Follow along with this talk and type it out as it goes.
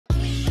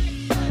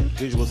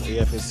Visuals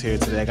AF is here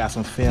today. I got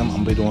some film. I'm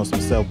gonna be doing some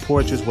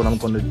self-portraits. What I'm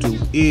gonna do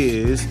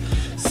is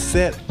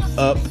set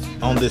up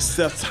on this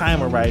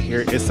self-timer right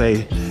here. It's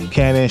a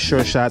Canon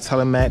Sure Shot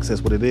Telemax.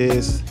 That's what it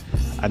is.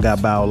 I got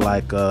about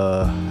like,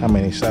 how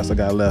many shots I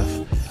got left?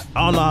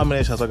 I don't know how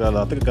many shots I got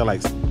left. I think I got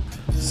like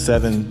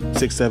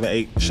 6, 7,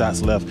 8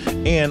 shots left,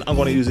 and I'm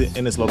going to use it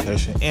in this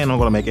location, and I'm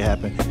going to make it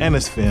happen. And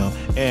it's film,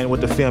 and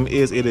what the film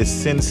is, it is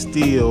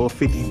CINESTILL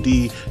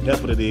 50D. That's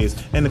what it is,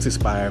 and it's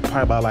expired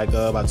probably about like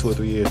about 2 or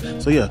 3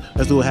 years. So yeah,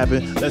 let's do it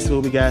happen. Let's see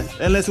what we got,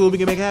 and let's see what we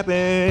can make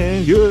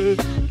happen. Yeah.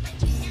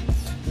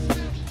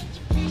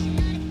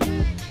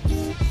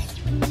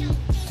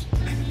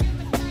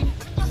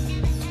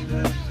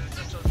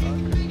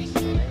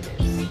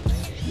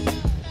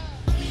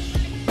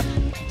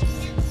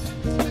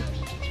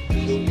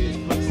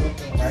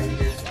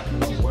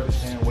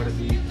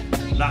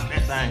 Knock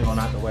that thing on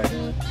out the way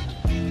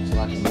so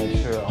I can make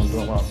sure I'm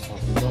doing what I'm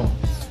supposed to be doing,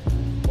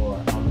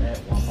 or I'm at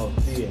where I'm supposed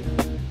to be at.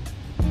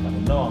 I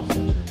know I'm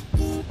centered.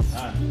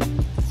 Alright.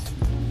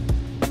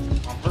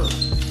 I'm hurt.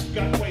 You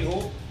got to wait, ho.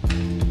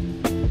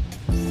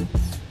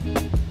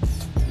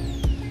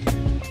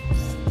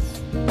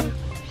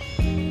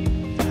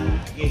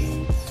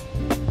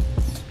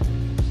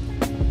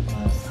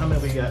 How many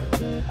we got?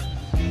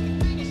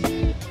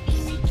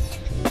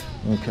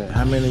 Okay,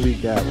 how many we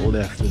got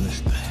left in this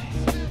thing?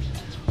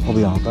 We'll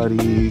be on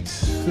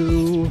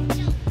 32.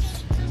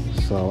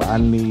 So I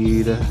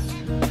need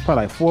probably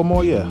like 4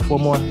 more. Yeah, 4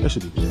 more. That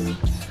should be good.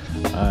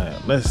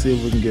 Alright, let's see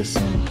if we can get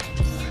some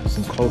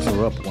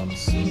closer up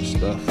ones and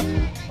stuff.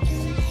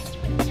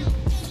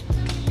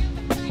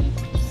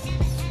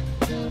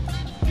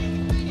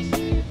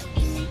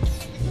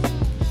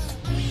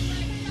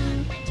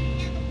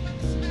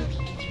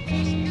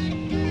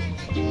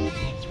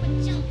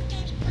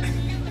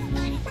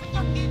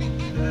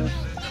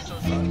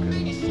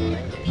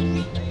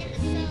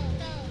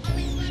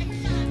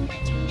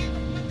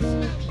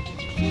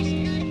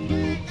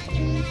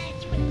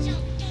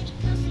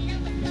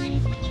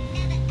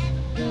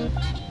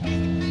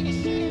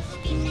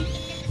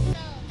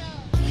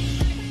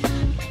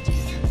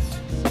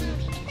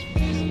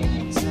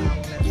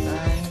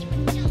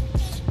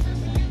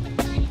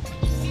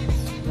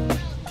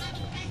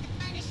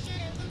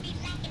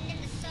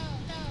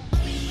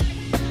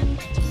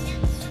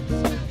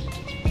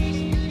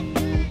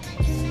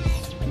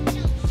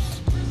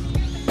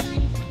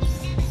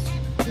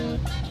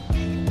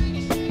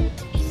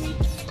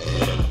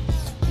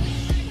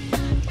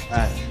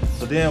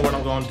 Then what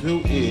I'm gonna do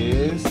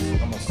is I'm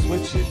gonna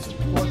switch it to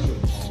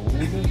portrait mode.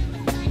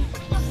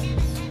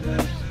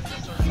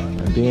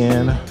 And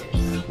then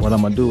what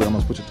I'm gonna do is I'm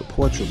gonna switch it to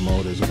portrait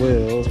mode as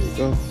well.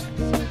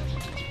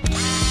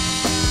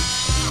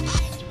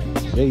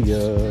 There you go.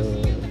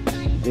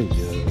 Yeah.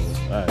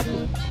 Alright,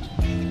 cool.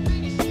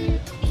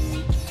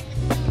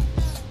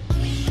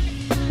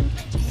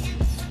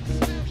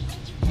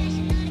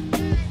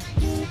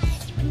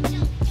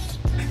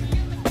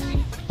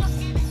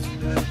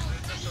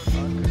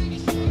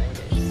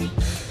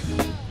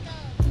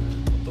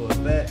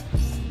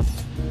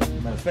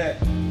 Matter of fact,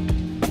 let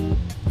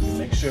me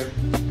make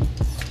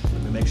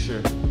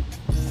sure.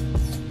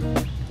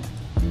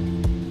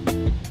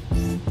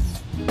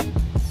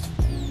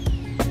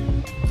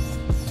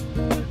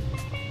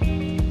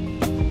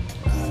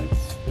 Alright,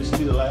 this should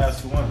be the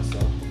last one, so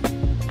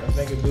I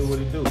think it do what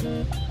it do.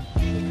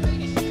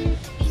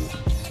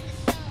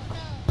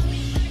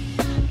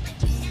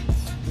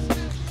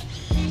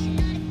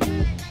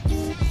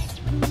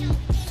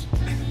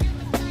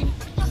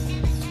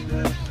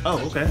 Oh,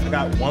 okay, I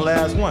got one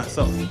last one.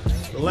 So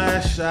the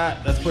last shot,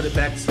 let's put it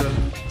back to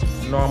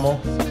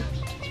normal.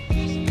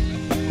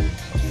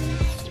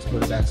 Let's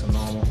put it back to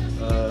normal.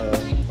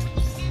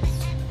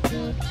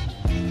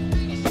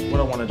 What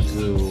I want to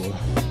do,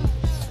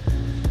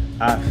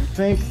 I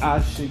think I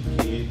should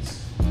get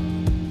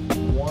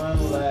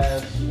one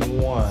last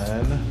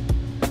one,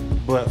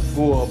 but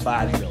full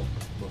body though,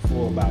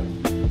 So I'm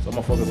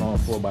gonna focus on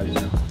full body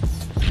now,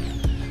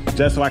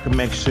 just so I can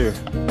make sure.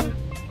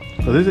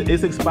 Because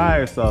it's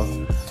expired, so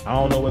I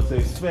don't know what to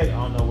expect. I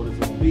don't know what it's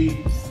going to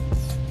be.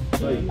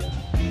 But yeah.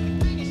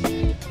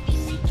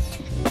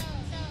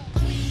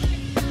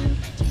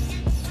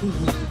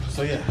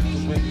 So yeah,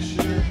 just making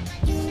sure.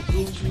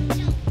 Gucci.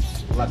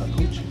 Like a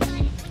Gucci.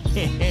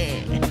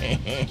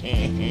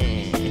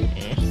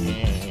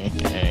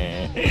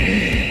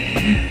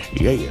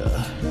 Yeah.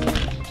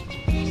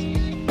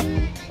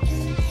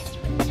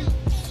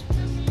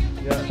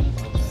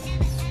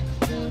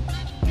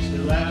 The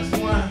last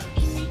one.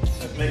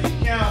 Let's make it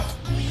count.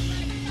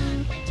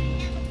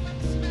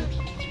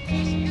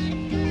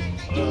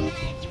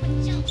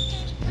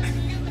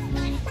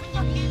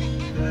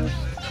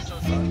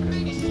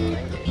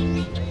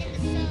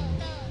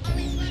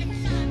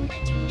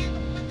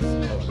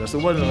 That's the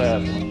one, the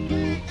last one.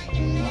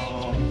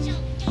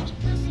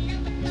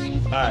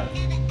 Alright.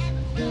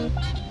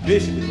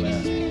 This should be the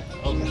last one.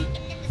 Okay.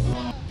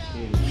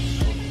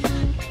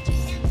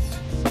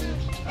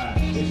 Alright,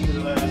 this should be the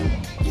last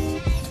one.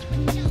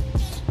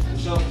 For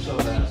sure,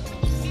 last one.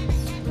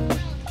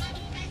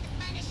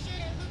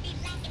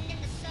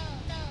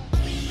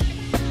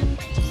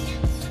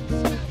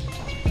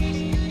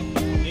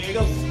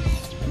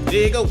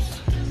 There you go.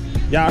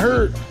 Y'all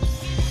heard?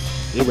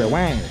 It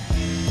rewind.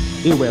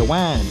 It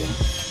rewind.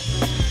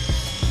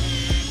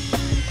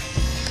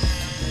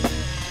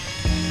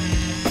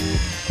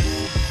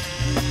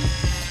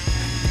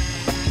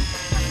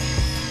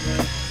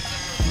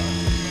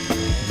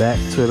 Back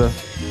to the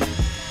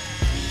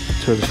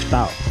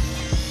stop.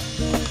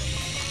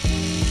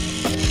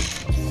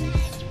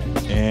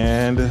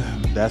 And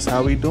that's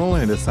how we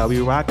doing it. That's how we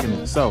rocking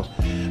it. So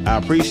I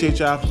appreciate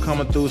y'all for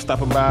coming through,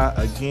 stopping by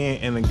again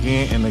and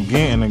again and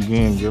again and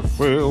again. You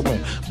feel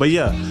me? But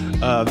yeah,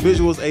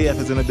 Visuals AF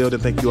is in the building.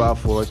 Thank you all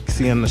for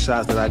seeing the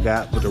shots that I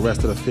got with the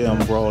rest of the film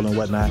roll and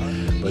whatnot.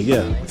 But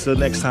yeah, until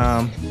next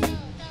time,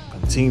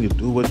 continue to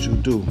do what you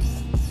do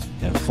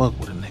and fuck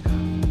with a nigga.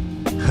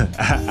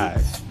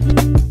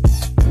 All right.